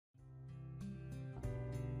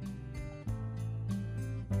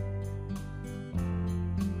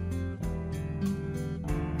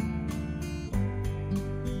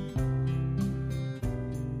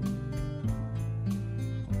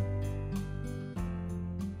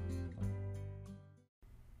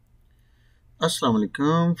Assalamu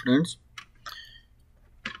alaikum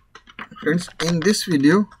friends, in this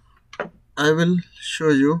video I will show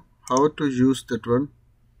you how to use that one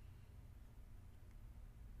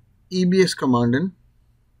EBS command in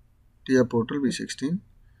TIA portal V16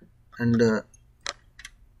 and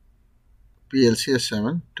PLC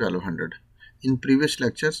s7-1200. In previous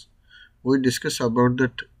lectures we discussed about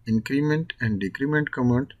that increment and decrement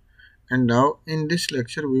command, and now in this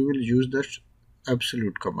lecture we will use that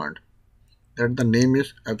absolute command. That the name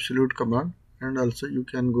is absolute command, and also you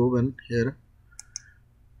can go when here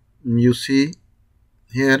you see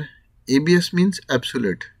here ABS means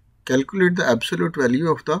absolute. Calculate the absolute value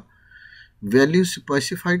of the value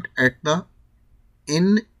specified at the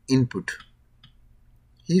input.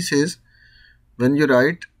 He says when you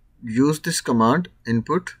write use this command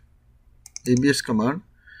input ABS command,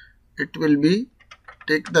 it will be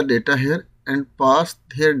take the data here and pass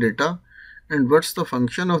here data, and what's the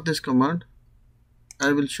function of this command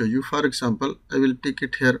I will show you. For example, I will take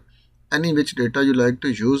it here any which data you like to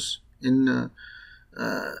use in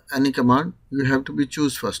any command. You have to be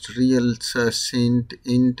choose first real, int,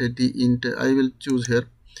 int. I will choose here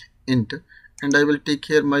int, and I will take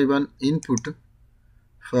here my one input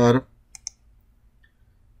for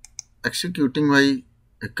executing my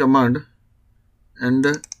command,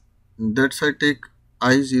 and that's I take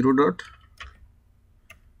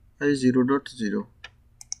i0.0,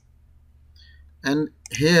 and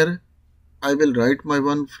here I will write my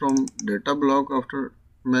one from data block. After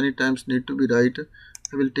many times need to be write,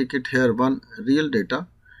 I will take it here one real data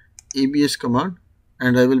ABS command,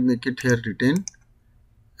 and I will make it here retain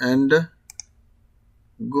and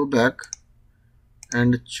go back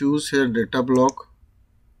and choose here data block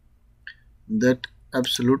that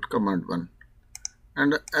absolute command one,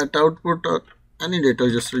 and at output any data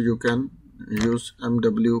just you can use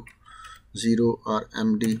MW0 or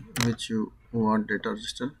MD which you want data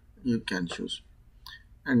register you can choose.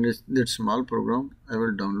 And that small program I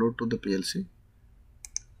will download to the PLC.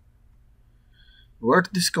 What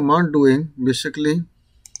this command doing basically,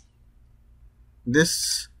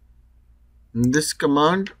 this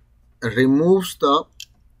command removes the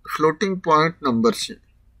floating point numbers.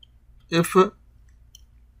 If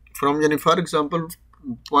from for example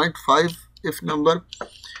 0.5 if number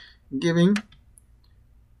giving,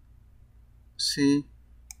 see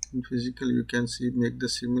in physical you can see, make the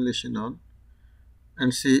simulation on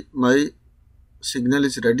and see my signal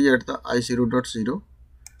is ready at the i0.0,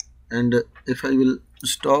 and if I will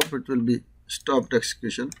stop, it will be stopped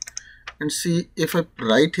execution. And see if I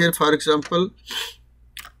write here for example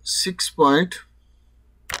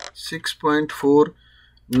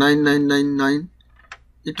 6.49999,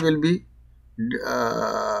 it will be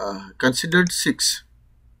considered 6.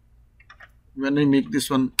 When I make this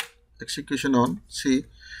one execution on, see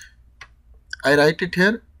I write it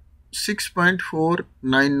here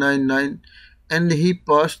 6.4999, and he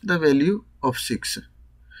passed the value of 6.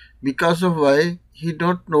 Because of why he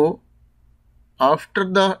don't know after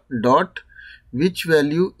the dot which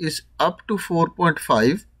value is up to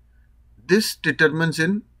 4.5, this determines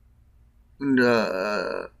in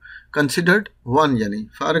considered 1. Yani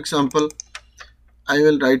for example I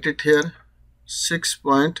will write it here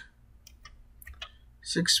 6.5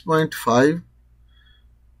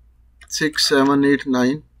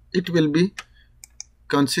 6789, it will be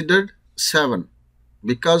considered 7,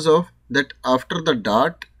 because of that after the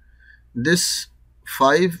dot this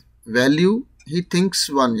 5 value he thinks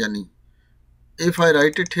 1. Yani if I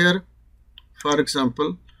write it here for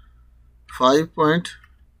example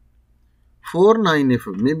 5.49, if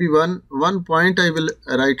maybe one point I will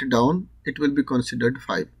write down, it will be considered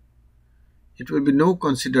 5. It will be no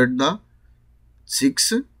considered the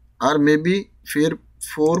 6, or maybe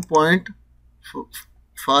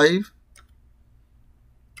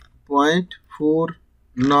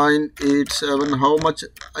 4.4987, how much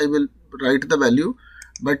I will write the value,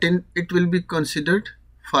 but in it will be considered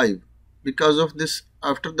 5 because of this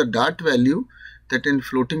after the dot value, that in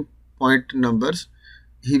floating point numbers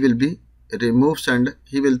he will be removes and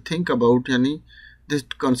he will think about yani this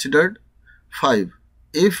considered 5.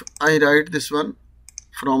 If I write this one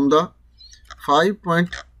from the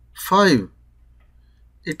 5.5,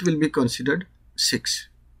 it will be considered 6.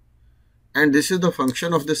 And this is the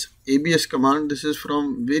function of this ABS command. This is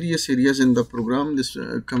from various areas in the program. This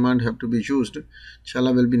command have to be used.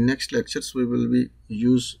 Inshallah will be next lectures we will be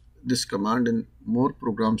use this command in more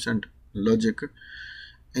programs and logic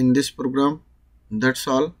in this program. That's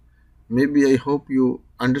all. Maybe I hope you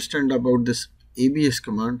understand about this ABS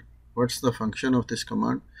command. What's the function of this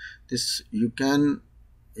command? This you can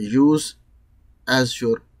use as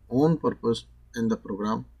your own purpose in the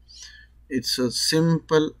program. It's a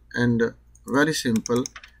simple and very simple.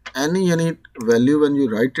 Any unit value when you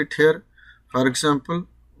write it here, for example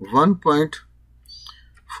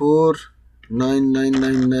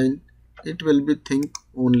 1.49999, it will be think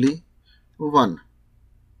only 1.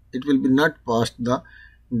 It will be not past the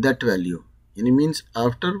that value. It means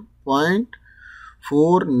after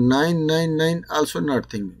 0.4999 also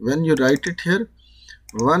nothing. When you write it here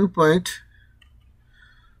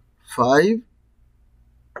 1.5,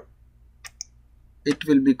 it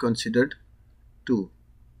will be considered 2.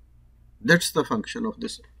 That's the function of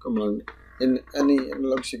this command in any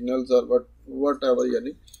analog signals or whatever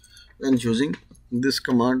yani. When using this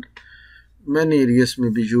command, many areas may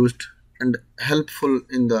be used and helpful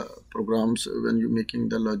in the programs when you're making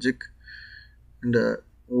the logic, and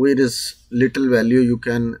where is little value you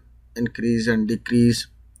can increase and decrease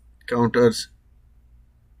counters,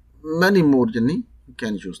 many more yani, you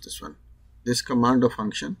can use this one, this command of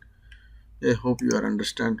function. I hope you are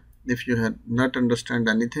understand. If you had not understand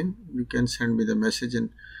anything, you can send me the message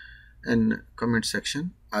in comment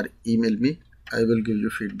section or email me. I will give you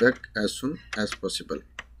feedback as soon as possible.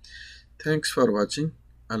 Thanks for watching.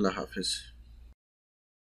 Allah Hafiz.